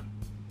thank them.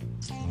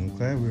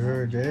 Okay, we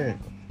heard that.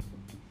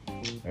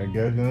 I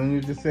guess we don't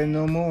need to say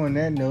no more on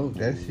that note.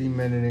 That's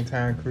cemented in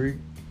concrete.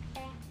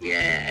 Yeah,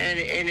 and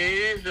it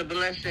is a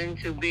blessing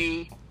to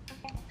be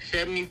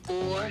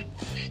 74,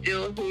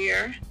 still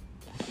here.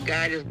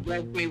 God has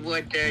blessed me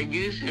with the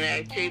use and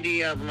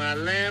activity of my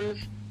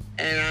limbs,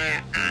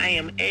 and I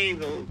am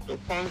able to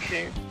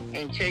function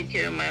and take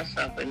care of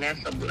myself, and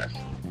that's a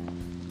blessing.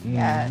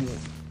 Yes.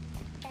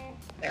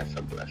 That's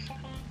a blessing.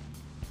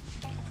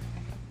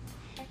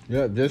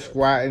 Yep, just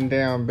squatting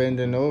down,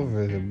 bending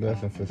over is a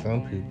blessing for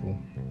some people.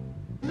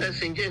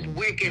 Listen, just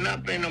waking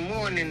up in the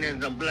morning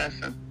is a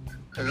blessing,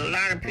 because a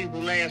lot of people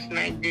last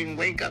night didn't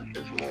wake up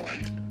this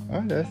morning.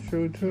 Oh, that's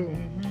true too.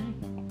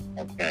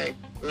 Okay,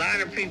 a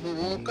lot of people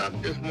woke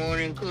up this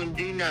morning, couldn't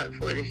do nothing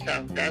for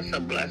themselves. That's a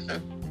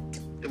blessing.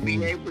 To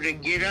be able to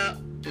get up,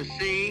 to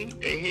see,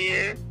 to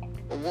hear,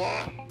 to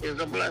walk is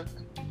a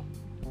blessing.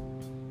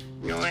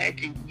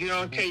 You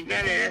don't take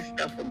none of that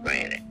stuff for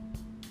granted.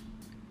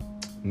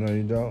 No,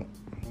 you don't.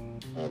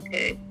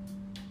 Okay.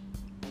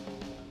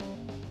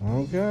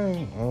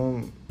 Okay.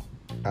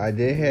 I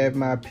did have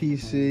my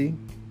PC.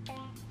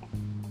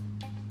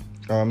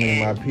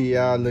 My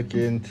PR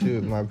looking to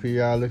it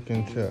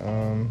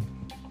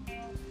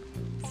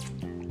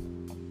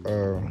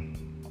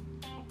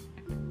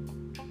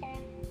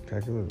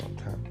was on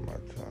top of my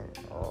tongue.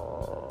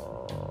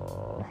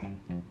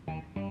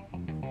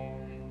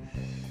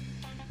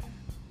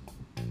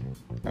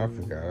 I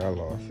forgot. I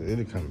lost it.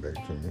 It'll come back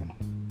to me.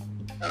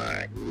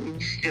 Alright,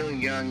 you're still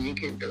young. You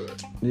can do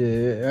it.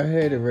 Yeah, I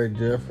had it right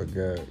there. I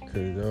forgot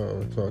because y'all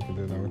was talking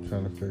and I was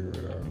trying to figure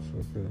it out. So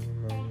I couldn't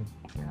remember.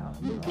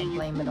 Don't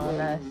blame it on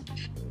us.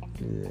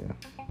 Yeah.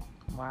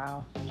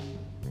 Wow.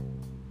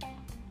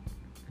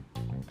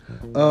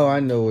 Oh, I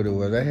know what it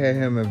was. I had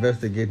him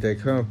investigate that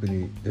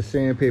company, the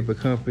sandpaper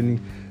company.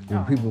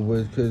 When people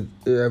was, because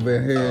I've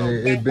been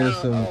hearing it's been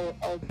some.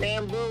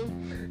 Bamboo?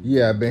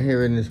 Yeah, I've been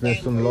hearing there's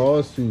been some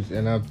lawsuits,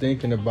 and I'm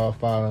thinking about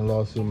filing a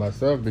lawsuit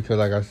myself because,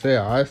 like I said,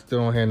 I still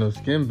don't have no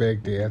skin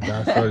back there after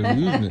I started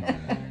using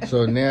it.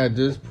 So now at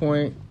this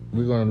point,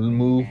 we're gonna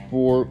move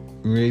forward,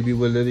 maybe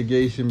with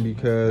litigation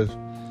because,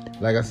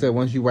 like I said,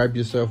 once you wipe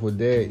yourself with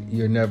that,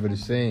 you're never the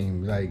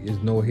same. Like, there's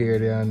no hair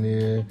down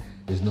there,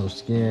 there's no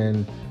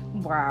skin.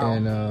 Wow.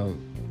 And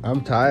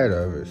I'm tired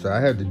of it, so I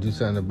have to do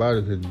something about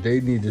it because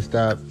they need to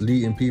stop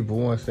leading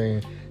people on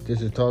saying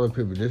this is toilet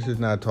paper. This is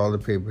not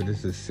toilet paper.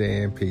 This is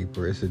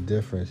sandpaper. It's a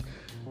difference.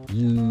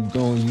 You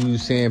don't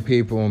use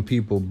sandpaper on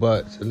people's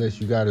butts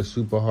unless you got a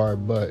super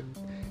hard butt,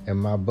 and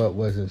my butt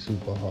wasn't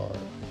super hard.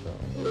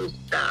 So.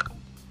 Stop.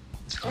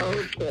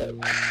 Okay.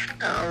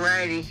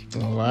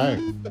 Alrighty. All right.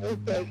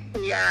 Okay,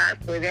 PR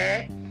for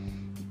that.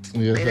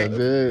 Yes, I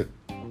did.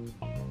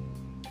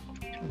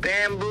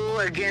 Bamboo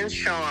against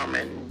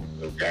Charmin.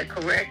 Is that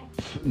correct?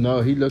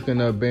 No, he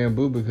looking up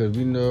Bamboo because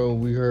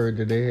we heard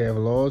that they have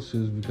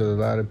lawsuits because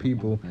a lot of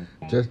people,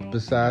 not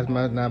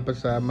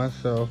beside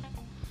myself,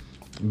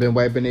 been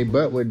wiping their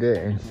butt with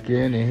that and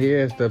skin and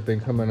hair and stuff been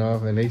coming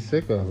off and they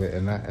sick of it.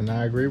 And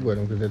I agree with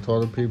them because the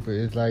toilet paper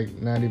is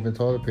like not even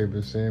toilet paper,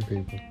 it's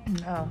sandpaper.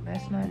 No,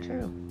 that's not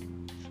true.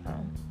 So.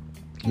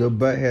 Your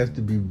butt has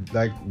to be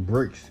like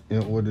bricks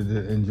in order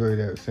to enjoy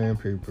that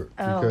sandpaper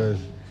because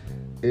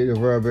it'll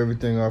rub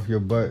everything off your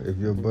butt if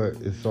your butt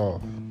is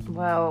soft.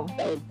 Well,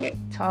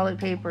 toilet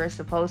paper is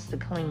supposed to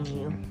clean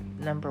you,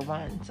 number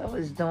one. So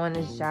it's doing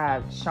its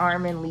job.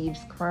 Charmin leaves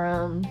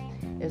crumbs.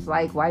 It's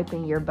like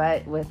wiping your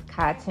butt with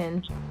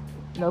cotton.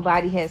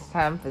 Nobody has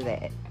time for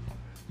that.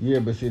 Yeah,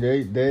 but see,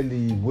 they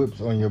leave whips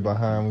on your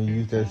behind when you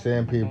use that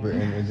sandpaper,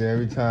 and then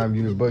every time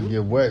the butt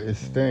get wet, it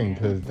stings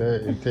because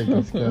it takes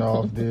the skin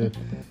off there,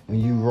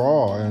 and you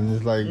raw, and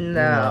it's like,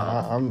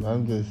 No.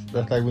 I'm just,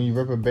 that's like when you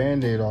rip a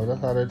Band-Aid off.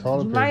 That's how that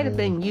toilet paper. You might have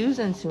been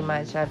using too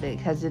much of it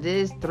because it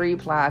is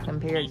 3-ply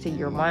compared to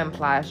your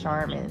 1-ply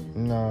Charmin.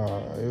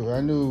 No,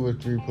 I knew it was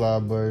 3-ply,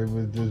 but it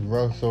was just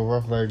rough, so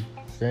rough like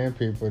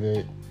sandpaper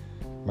that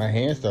my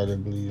hand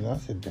started bleeding. I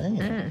said, damn,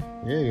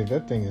 yeah,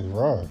 that thing is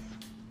rough.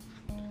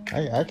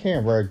 I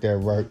can't work that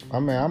right. I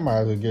mean, I might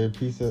as well get a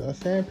piece of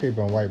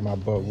sandpaper and wipe my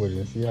butt with it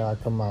and see how I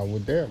come out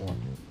with that one.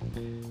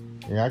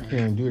 Yeah, I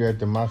can't do that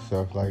to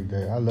myself like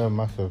that. I love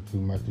myself too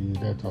much to use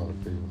that toilet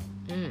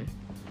paper.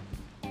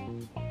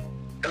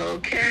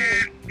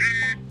 Okay.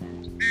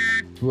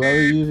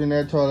 Whoever using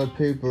that toilet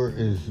paper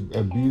is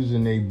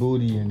abusing their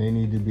booty and they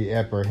need to be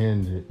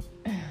apprehended.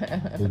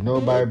 Because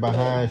nobody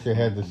behind should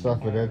have to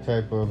suffer that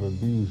type of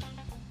abuse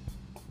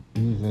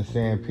using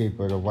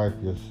sandpaper to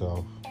wipe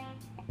yourself.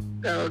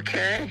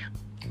 Okay.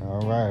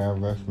 All right, I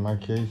rest my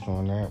case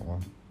on that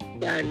one.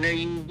 I know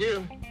you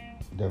do.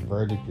 The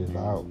verdict is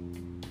out.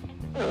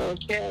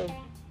 Okay.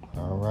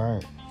 All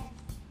right.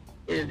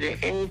 Is there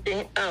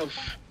anything else?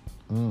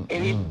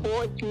 Any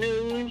sports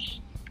news?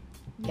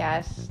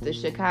 Yes, the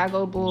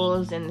Chicago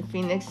Bulls and the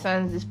Phoenix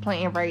Suns is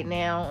playing right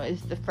now.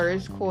 It's the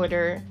first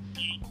quarter.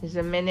 There's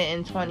 1 minute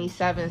and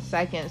 27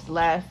 seconds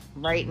left.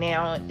 Right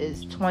now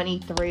it's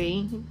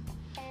 23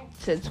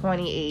 to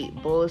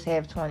 28. Bulls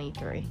have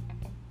 23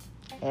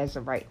 as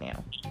of right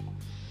now.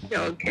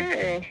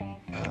 Okay.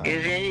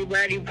 Is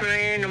anybody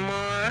playing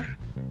tomorrow?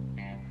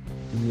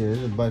 Yeah,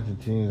 there's a bunch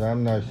of teams.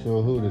 I'm not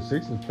sure who. The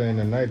Sixers playing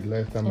tonight.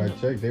 Last time I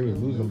checked, they was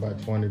losing by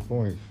 20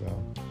 points.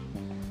 So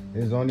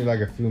there's only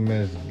like a few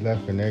minutes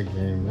left in that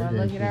game. Want to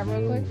look it up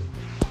real quick?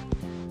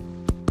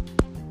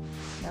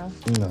 No?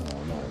 No.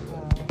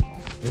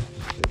 It's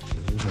the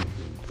Sixers. It's gonna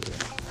be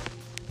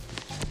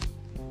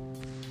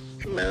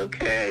good.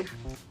 Okay.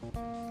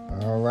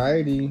 All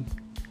righty.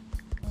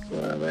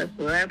 Well, let's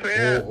wrap it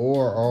up.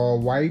 Or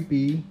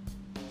wipey.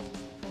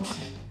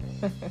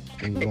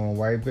 We're gonna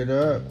wipe it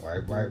up.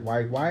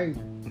 Wipe.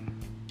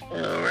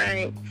 All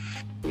right.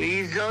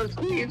 Please don't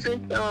squeeze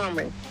it on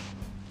me.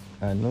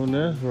 I know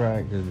that's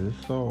right, because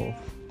it's soft.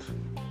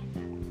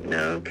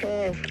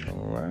 Okay.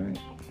 All right.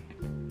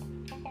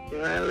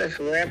 Well, let's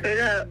wrap it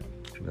up.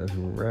 Let's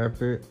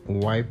wrap it,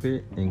 wipe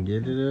it, and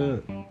get it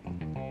up.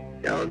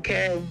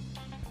 Okay.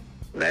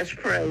 Let's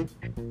pray.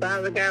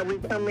 Father God, we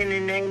come in the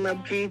name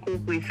of Jesus.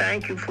 We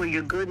thank you for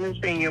your goodness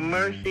and your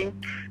mercy.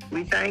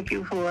 We thank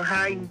you for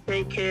how you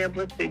take care of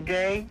us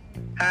today,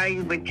 how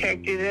you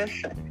protected us.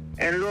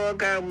 And Lord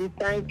God, we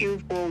thank you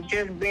for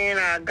just being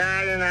our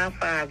God and our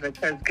Father.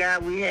 Because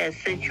God, we had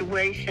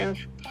situations,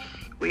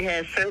 we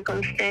had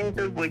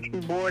circumstances, but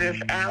you brought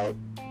us out.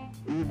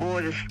 You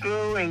brought us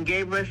through and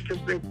gave us the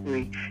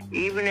victory.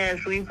 Even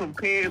as we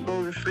prepare to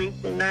go to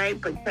sleep tonight,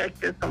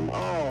 protect us from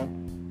all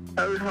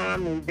hurt,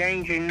 harm, and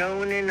danger,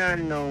 known and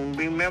unknown.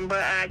 Remember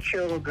our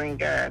children,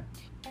 God.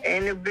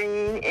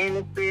 Intervene,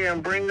 interfere,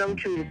 and bring them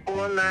to the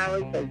full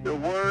knowledge of the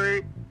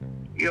word,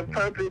 your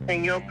purpose,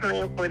 and your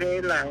plan for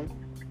their life.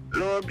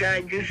 Lord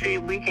God, you say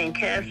we can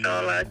cast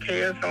all our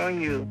cares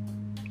on you.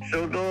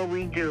 So, Lord,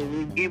 we do.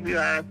 We give you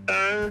our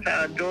sons,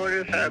 our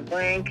daughters, our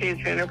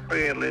grandkids in a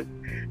prayer list,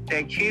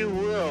 that you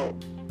will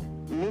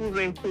move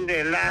into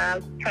their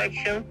lives,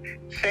 touch them,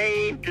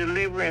 save,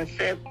 deliver, and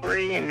set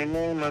free in the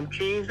name of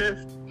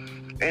Jesus.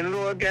 And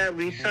Lord God,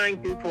 we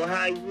thank you for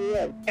how you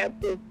have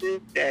kept us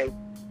this day.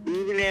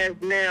 Even as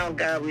now,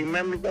 God,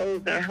 remember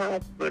those in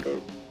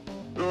hospitals.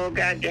 Lord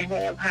God, to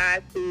have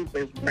high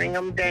fevers, bring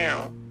them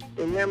down.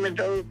 Remember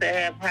those that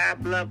have high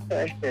blood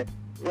pressure,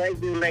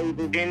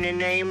 regulated in the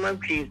name of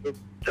Jesus.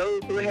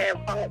 Those who have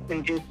heart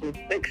conditions,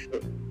 fix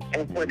it.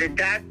 And for the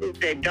doctors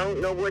that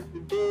don't know what to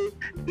do,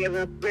 give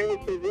them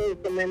spiritual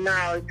wisdom and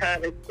knowledge how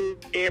to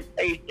treat their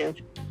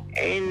patients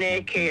in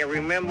their care.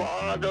 Remember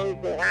all those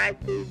in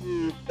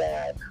ICUs,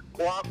 God.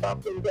 Walk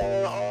up and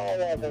down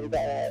all of them,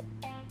 God.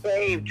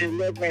 Save,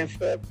 deliver, and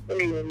set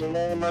free in the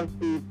name of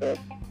Jesus.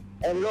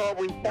 And Lord,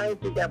 we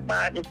thank you that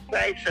by the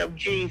stripes of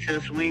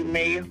Jesus we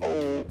made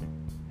whole.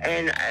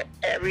 And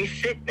every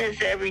sickness,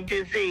 every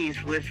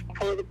disease was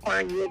put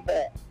upon your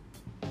back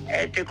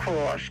at the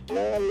cross.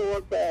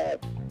 Lord God,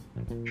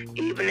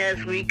 even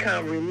as we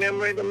come,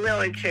 remember the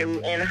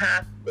military and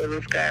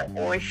hospitals, God,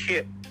 on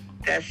ship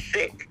that's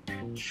sick.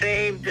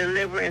 Save,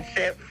 deliver, and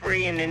set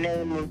free in the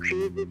name of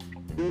Jesus.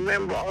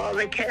 Remember all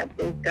the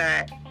captains,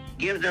 God.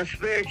 Give them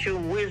spiritual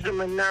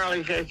wisdom and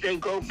knowledge as they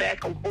go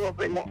back and forth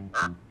in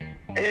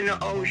the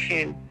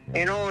ocean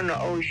and on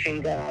the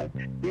ocean, God.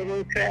 Give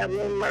them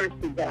traveling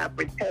mercy, God.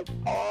 Protect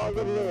all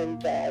the men,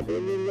 God,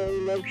 in the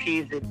name of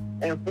Jesus.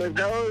 And for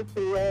those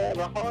who have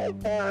a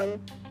hard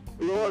time,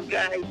 Lord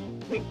God,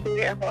 speak to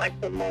their hearts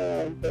and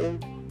minds.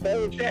 And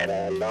those that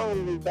are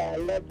lonely, God,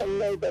 let them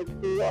know that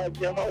you are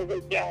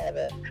Jehovah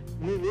Jireh.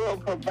 You will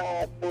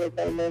provide for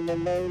them in the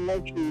name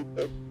of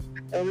Jesus.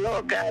 And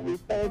Lord God, we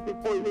thank you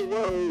for your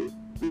word,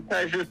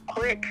 because it's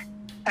quick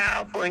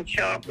powerful and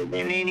sharper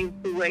than any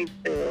two-edged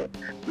sword.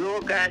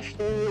 Lord God,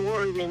 send your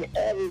word in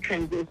every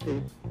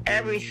condition,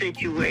 every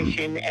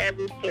situation,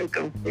 every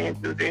circumstance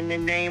in the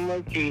name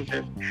of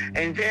Jesus.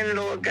 And then,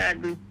 Lord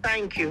God, we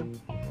thank you.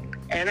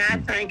 And I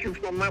thank you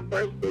for my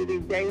birthday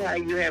today, how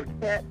you have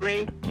kept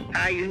me,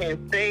 how you have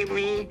saved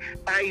me,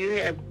 how you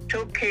have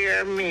took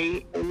care of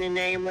me in the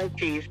name of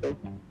Jesus.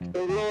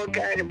 So, Lord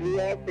God, we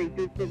ask that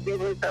you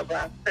forgive us of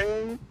our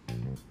sins,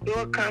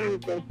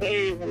 shortcomings and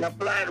failures, and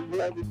apply the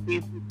blood of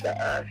Jesus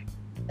to us.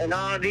 And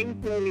all these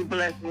many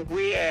blessings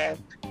we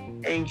ask.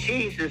 In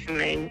Jesus'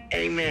 name,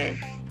 amen.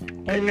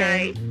 Good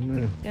night.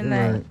 Good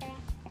night.